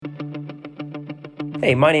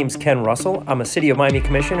Hey, my name's Ken Russell. I'm a City of Miami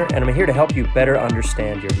Commissioner, and I'm here to help you better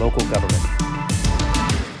understand your local government.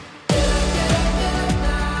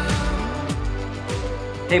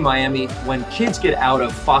 Hey, Miami, when kids get out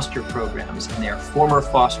of foster programs and they're former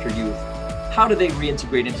foster youth, how do they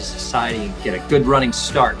reintegrate into society and get a good running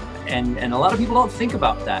start? And a lot of people don't think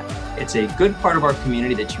about that. It's a good part of our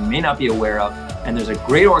community that you may not be aware of, and there's a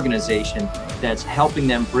great organization that's helping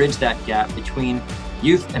them bridge that gap between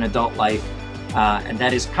youth and adult life, and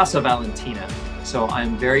that is Casa Valentina. So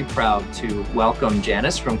I'm very proud to welcome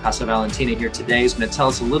Janice from Casa Valentina here today, who's going to tell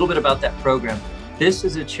us a little bit about that program. This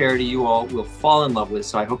is a charity you all will fall in love with,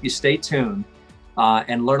 so I hope you stay tuned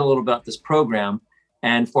and learn a little about this program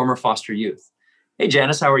and former foster youth. Hey,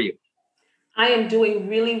 Janice, how are you? I am doing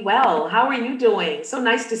really well. How are you doing? So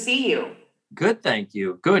nice to see you. Good, thank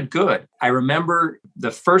you. Good. I remember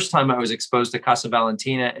the first time I was exposed to Casa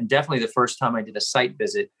Valentina, and definitely the first time I did a site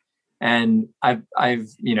visit. And I've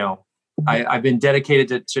been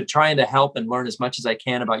dedicated to trying to help and learn as much as I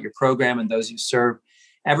can about your program and those you serve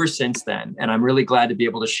ever since then. And I'm really glad to be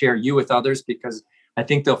able to share you with others because I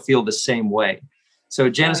think they'll feel the same way. So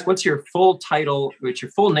Janice, what's your full title, what's your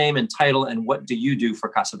full name and title, and what do you do for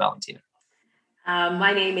Casa Valentina?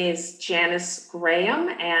 My name is Janice Graham,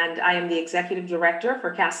 and I am the Executive Director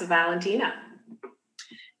for Casa Valentina.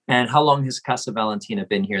 And how long has Casa Valentina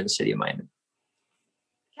been here in the city of Miami?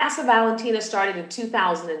 Casa Valentina started in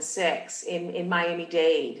 2006 in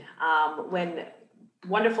Miami-Dade when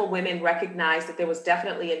wonderful women recognized that there was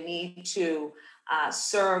definitely a need to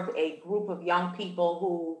serve a group of young people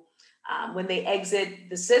who, when they exit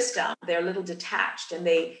the system, they're a little detached and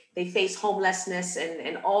they face homelessness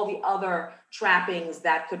and all the other trappings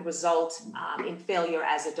that could result in failure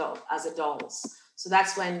as adults. So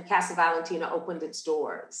that's when Casa Valentina opened its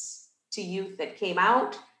doors to youth that came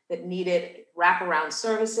out that needed wraparound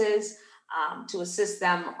services to assist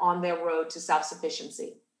them on their road to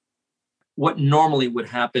self-sufficiency. What normally would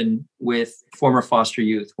happen with former foster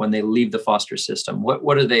youth when they leave the foster system?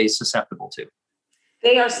 What are they susceptible to?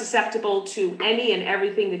 They are susceptible to any and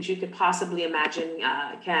everything that you could possibly imagine,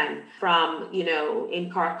 Ken, from,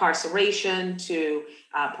 incarceration to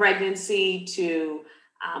pregnancy to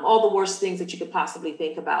all the worst things that you could possibly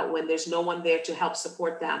think about when there's no one there to help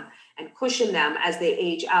support them and cushion them as they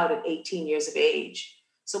age out at 18 years of age.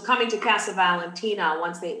 So coming to Casa Valentina,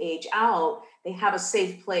 once they age out, they have a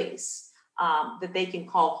safe place that they can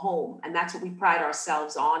call home. And that's what we pride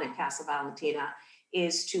ourselves on at Casa Valentina,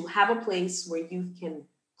 is to have a place where youth can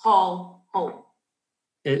call home.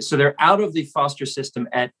 So they're out of the foster system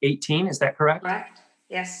at 18, is that correct? Correct.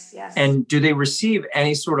 Yes. And do they receive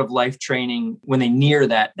any sort of life training when they near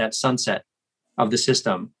that sunset of the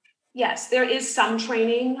system? Yes, there is some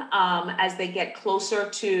training as they get closer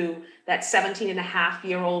to that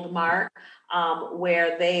 17-and-a-half-year-old mark,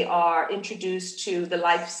 where they are introduced to the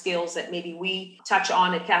life skills that maybe we touch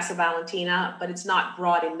on at Casa Valentina, but it's not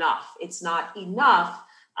broad enough. It's not enough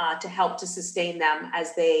to help to sustain them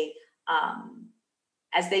as they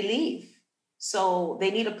leave. So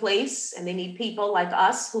they need a place, and they need people like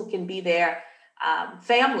us who can be their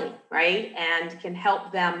family, right? And can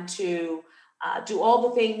help them to do all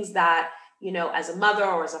the things that, as a mother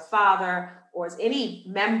or as a father or as any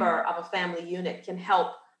member of a family unit can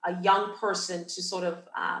help a young person to sort of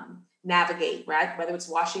navigate, right? Whether it's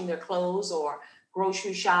washing their clothes or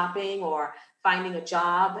grocery shopping or finding a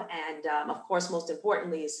job. And of course, most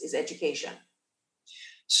importantly is education.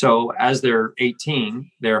 So as they're 18,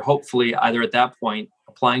 they're hopefully either at that point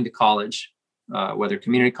applying to college, whether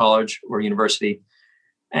community college or university,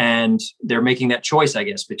 and they're making that choice, I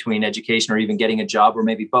guess, between education or even getting a job or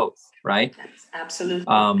maybe both, right? That's absolutely.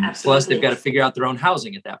 Plus, they've got to figure out their own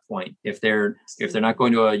housing at that point. If they're not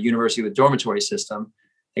going to a university with dormitory system,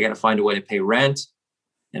 they got to find a way to pay rent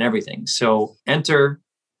and everything. So enter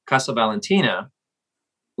Casa Valentina,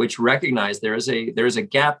 which recognize there is a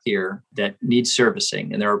gap here that needs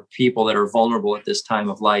servicing, and there are people that are vulnerable at this time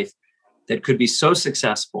of life that could be so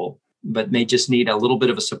successful, but may just need a little bit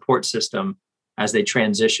of a support system as they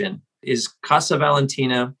transition. Is Casa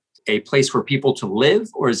Valentina a place for people to live,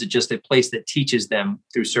 or is it just a place that teaches them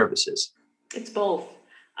through services? It's both.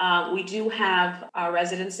 We do have our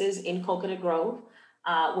residences in Coconut Grove,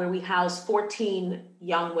 where we house 14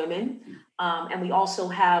 young women. And we also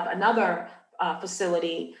have another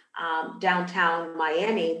facility downtown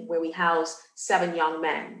Miami where we house 7 young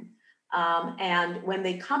men. And when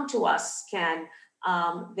they come to us, Ken,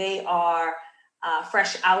 they are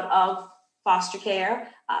fresh out of foster care.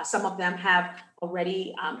 Some of them have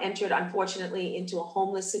already entered, unfortunately, into a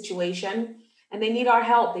homeless situation, and they need our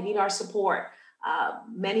help. They need our support.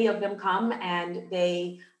 Many of them come and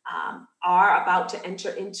they are about to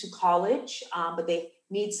enter into college, but they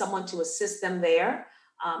need someone to assist them there.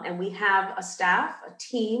 And we have a staff, a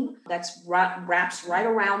team that's wraps right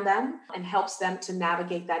around them and helps them to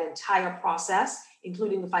navigate that entire process,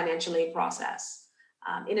 including the financial aid process.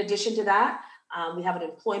 In addition to that, we have an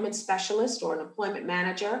employment specialist or an employment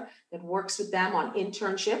manager that works with them on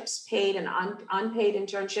internships, paid and unpaid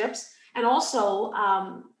internships, and also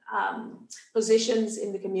positions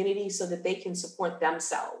in the community so that they can support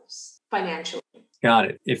themselves financially. Got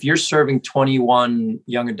it. If you're serving 21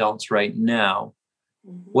 young adults right now,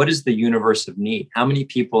 what is the universe of need? How many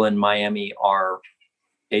people in Miami are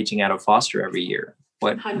aging out of foster every year?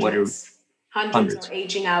 Hundreds are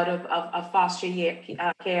aging out of foster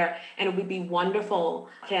care. And it would be wonderful,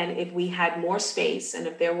 Ken, if we had more space and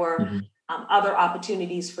if there were other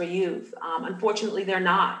opportunities for youth. Unfortunately, they're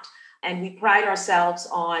not. And we pride ourselves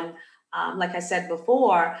on, like I said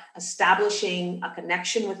before, establishing a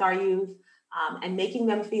connection with our youth and making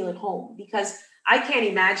them feel at home. Because I can't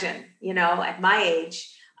imagine, at my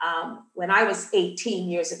age, when I was 18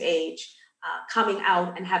 years of age, coming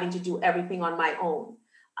out and having to do everything on my own.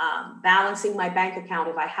 Balancing my bank account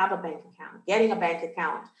if I have a bank account, getting a bank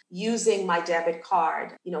account, using my debit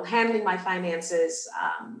card, handling my finances,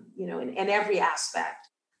 in every aspect.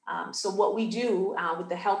 So what we do with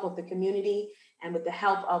the help of the community and with the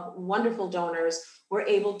help of wonderful donors, we're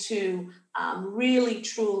able to really,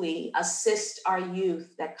 truly assist our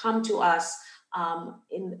youth that come to us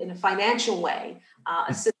in a financial way,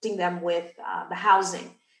 assisting them with the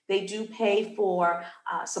housing. They do pay for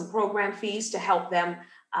some program fees to help them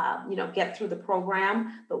get through the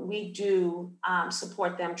program, but we do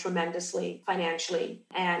support them tremendously financially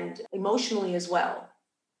and emotionally as well.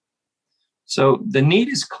 So the need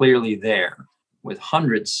is clearly there with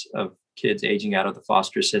hundreds of kids aging out of the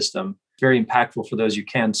foster system. Very impactful for those you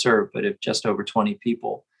can serve, but if just over 20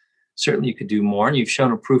 people, certainly you could do more. And you've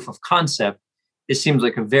shown a proof of concept. It seems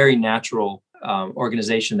like a very natural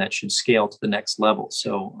organization that should scale to the next level.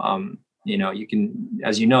 So, you can,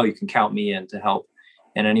 as you know, you can count me in to help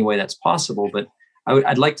in any way that's possible. But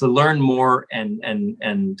I'd like to learn more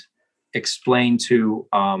and explain to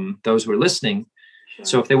those who are listening. Sure.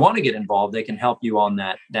 So if they want to get involved, they can help you on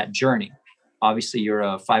that journey. Obviously, you're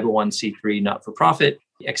a 501c3 not-for-profit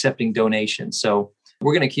accepting donations. So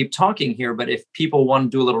we're going to keep talking here. But if people want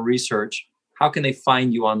to do a little research, how can they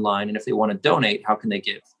find you online? And if they want to donate, how can they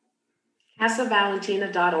give?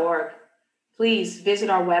 CasaValentina.org. Please visit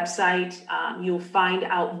our website. You'll find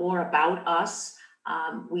out more about us.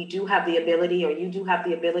 We do have the ability, or you do have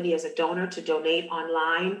the ability as a donor to donate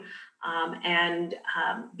online and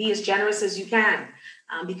be as generous as you can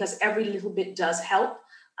because every little bit does help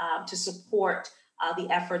to support the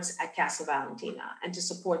efforts at Casa Valentina and to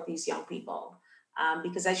support these young people.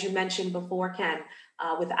 Because as you mentioned before, Ken,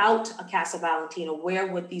 without a Casa Valentina, where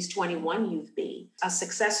would these 21 youth be? Our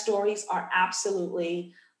success stories are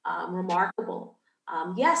absolutely remarkable.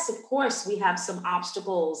 Yes, of course, we have some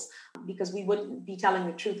obstacles because we wouldn't be telling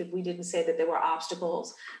the truth if we didn't say that there were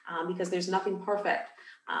obstacles because there's nothing perfect.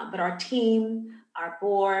 But our team, our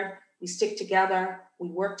board, we stick together, we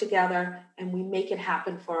work together, and we make it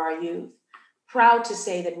happen for our youth. Proud to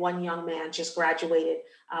say that one young man just graduated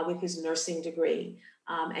with his nursing degree,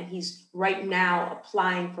 and he's right now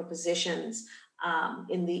applying for positions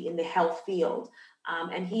in the health field.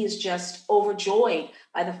 And he is just overjoyed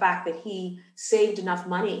by the fact that he saved enough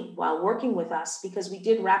money while working with us because we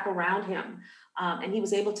did wrap around him. And he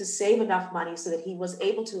was able to save enough money so that he was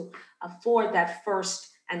able to afford that first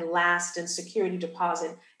and last and security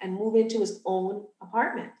deposit and move into his own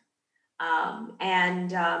apartment.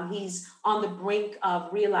 He's on the brink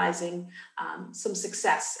of realizing some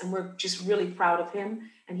success, and we're just really proud of him.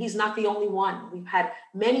 And he's not the only one. We've had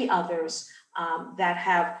many others that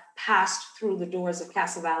have passed through the doors of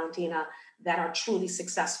Casa Valentina that are truly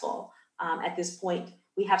successful at this point.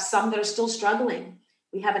 We have some that are still struggling.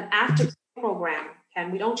 We have an aftercare program,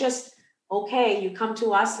 and we don't just, you come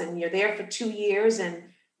to us and you're there for 2 years and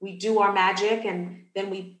we do our magic and then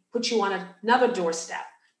we put you on another doorstep.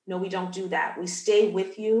 No, we don't do that. We stay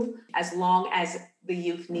with you as long as the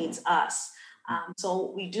youth needs us.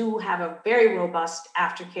 So we do have a very robust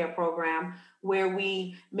aftercare program where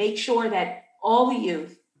we make sure that all the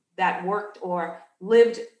youth that worked or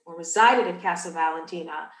lived or resided at Casa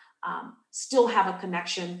Valentina still have a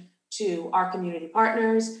connection to our community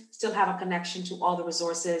partners, still have a connection to all the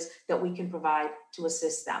resources that we can provide to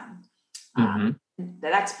assist them.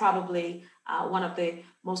 That's probably one of the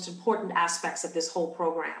most important aspects of this whole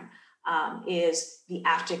program is the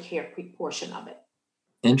aftercare portion of it.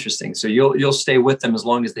 Interesting. So you'll stay with them as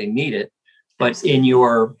long as they need it, but in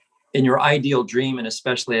your in your ideal dream, and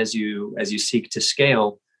especially as you seek to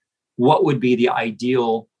scale, what would be the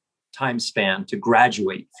ideal time span to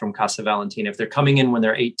graduate from Casa Valentina? If they're coming in when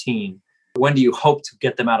they're 18, when do you hope to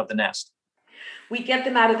get them out of the nest? We get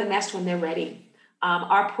them out of the nest when they're ready.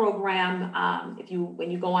 Our program,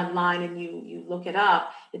 when you go online and you look it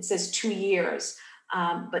up, it says 2 years.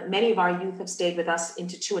 But many of our youth have stayed with us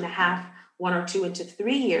into 2.5, 1 or 2 into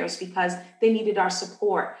 3 years because they needed our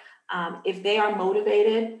support. If they are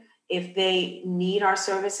motivated, if they need our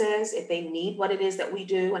services, if they need what it is that we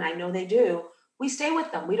do, and I know they do, we stay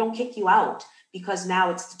with them. We don't kick you out because now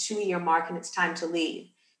it's the 2-year mark and it's time to leave.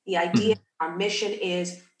 The idea, our mission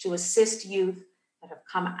is to assist youth that have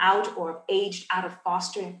come out or have aged out of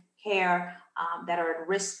foster care, that are at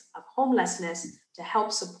risk of homelessness, to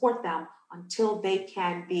help support them until they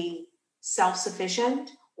can be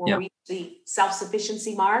self-sufficient or reach the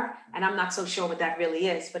self-sufficiency mark. And I'm not so sure what that really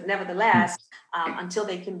is, but nevertheless, until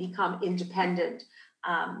they can become independent.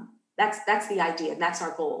 That's the idea, and that's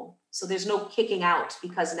our goal. So there's no kicking out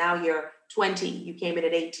because now you're 20, you came in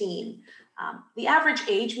at 18. The average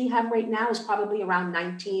age we have right now is probably around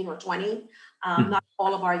 19 or 20. Not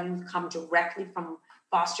all of our youth come directly from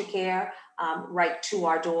foster care right to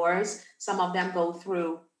our doors. Some of them go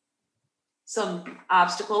through some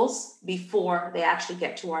obstacles before they actually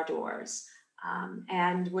get to our doors.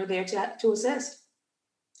 And we're there to assist.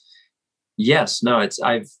 Yes, no,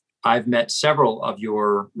 I've met several of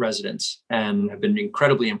your residents and have been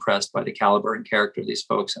incredibly impressed by the caliber and character of these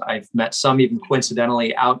folks. I've met some even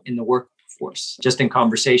coincidentally out in the workforce, just in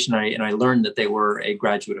conversation, and I learned that they were a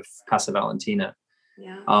graduate of Casa Valentina.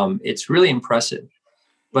 Yeah. It's really impressive.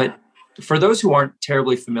 But for those who aren't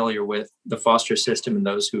terribly familiar with the foster system and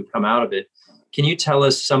those who come out of it, can you tell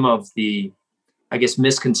us some of the, I guess,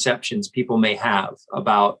 misconceptions people may have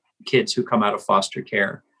about kids who come out of foster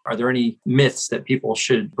care? Are there any myths that people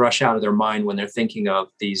should brush out of their mind when they're thinking of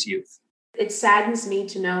these youth? It saddens me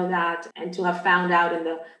to know that and to have found out in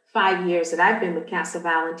the 5 years that I've been with Casa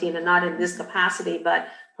Valentina, not in this capacity, but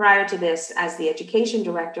prior to this as the education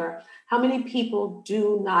director, how many people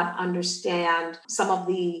do not understand some of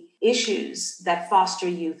the issues that foster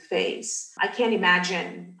youth face. I can't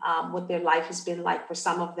imagine what their life has been like for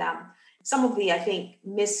some of them. Some of the, I think,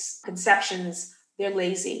 misconceptions: they're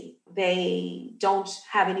lazy. They don't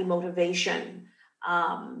have any motivation.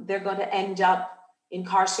 They're going to end up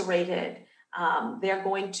incarcerated. They're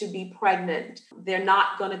going to be pregnant. They're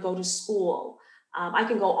not going to go to school. I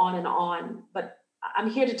can go on, but I'm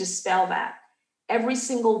here to dispel that. Every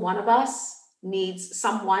single one of us needs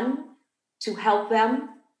someone to help them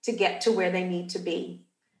to get to where they need to be.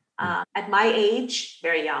 At my age,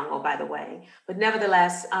 very young, oh, by the way, but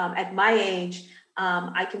nevertheless, at my age,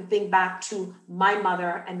 I can think back to my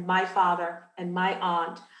mother and my father and my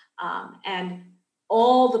aunt, and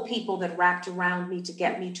all the people that wrapped around me to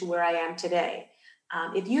get me to where I am today.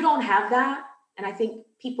 If you don't have that, and I think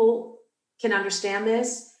people can understand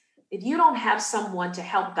this, if you don't have someone to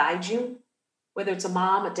help guide you, whether it's a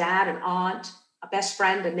mom, a dad, an aunt, a best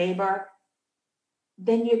friend, a neighbor,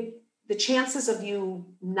 then the chances of you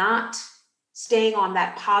not staying on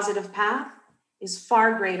that positive path is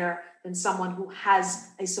far greater than someone who has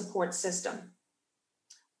a support system.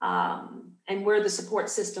 And we're the support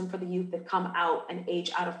system for the youth that come out and age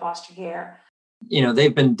out of foster care. You know,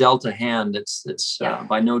 they've been dealt a hand. It's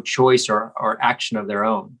by no choice or action of their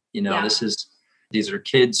own. You know, these are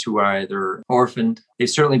kids who are either orphaned. They've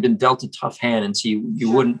certainly been dealt a tough hand, and so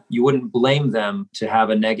you wouldn't blame them to have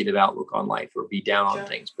a negative outlook on life or be down on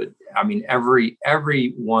things. But I mean,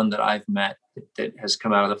 every one that I've met that has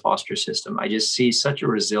come out of the foster system, I just see such a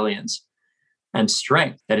resilience and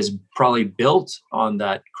strength that is probably built on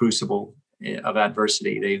that crucible of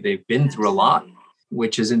adversity. They've been through a lot,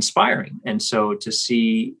 which is inspiring. And so to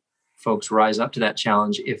see folks rise up to that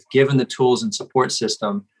challenge, if given the tools and support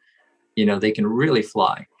system, you know, they can really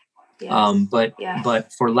fly. Yes.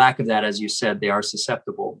 But for lack of that, as you said, they are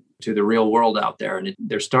susceptible to the real world out there, and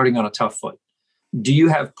they're starting on a tough foot. Do you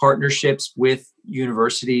have partnerships with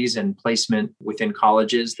universities and placement within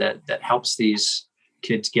colleges that helps these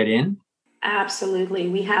kids get in? Absolutely.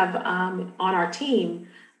 We have on our team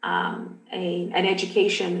an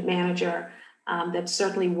education manager that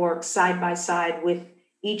certainly works side by side with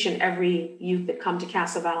each and every youth that come to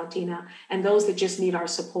Casa Valentina and those that just need our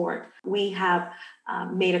support. We have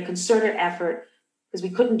made a concerted effort, because we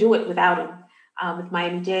couldn't do it without them, with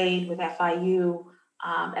Miami-Dade, with FIU,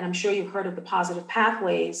 and I'm sure you've heard of the Positive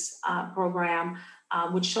Pathways program,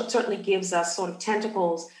 which certainly gives us sort of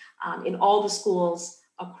tentacles in all the schools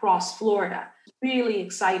across Florida. It's really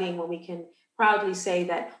exciting when we can proudly say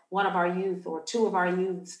that one of our youth or two of our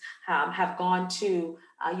youths have gone to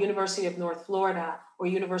University of North Florida or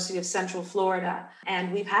University of Central Florida.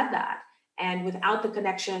 And we've had that. And without the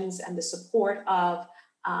connections and the support of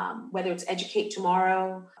whether it's Educate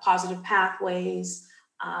Tomorrow, Positive Pathways,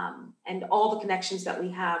 and all the connections that we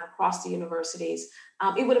have across the universities,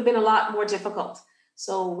 it would have been a lot more difficult.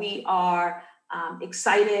 So we are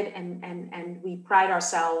excited and we pride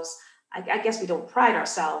ourselves. I guess we don't pride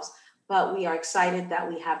ourselves, but we are excited that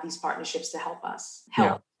we have these partnerships to help us,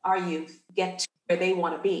 help our youth get to where they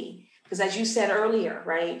want to be. Because as you said earlier,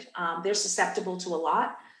 right, they're susceptible to a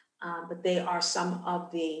lot, but they are some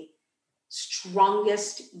of the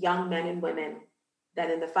strongest young men and women that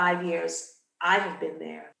in the 5 years I have been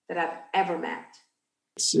there that I've ever met.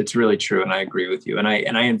 It's really true, and I agree with you. And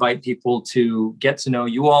I invite people to get to know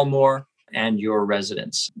you all more and your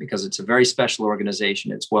residents, because it's a very special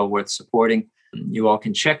organization. It's well worth supporting. You all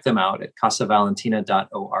can check them out at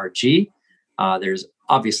casavalentina.org. There's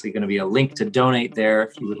obviously going to be a link to donate there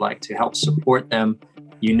if you would like to help support them.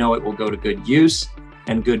 You know it will go to good use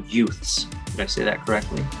and good youths. Did I say that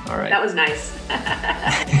correctly? All right. That was nice.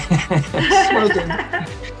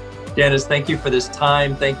 Janice, thank you for this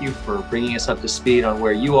time. Thank you for bringing us up to speed on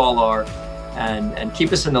where you all are, and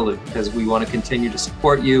keep us in the loop, because we want to continue to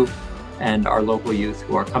support you and our local youth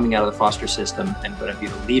who are coming out of the foster system and going to be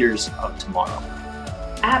the leaders of tomorrow.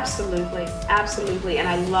 Absolutely. Absolutely. And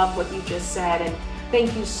I love what you just said. And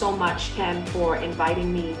thank you so much, Ken, for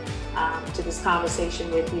inviting me to this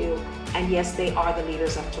conversation with you. And yes, they are the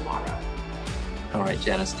leaders of tomorrow. All right,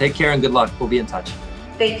 Janice, take care and good luck. We'll be in touch.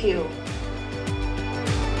 Thank you.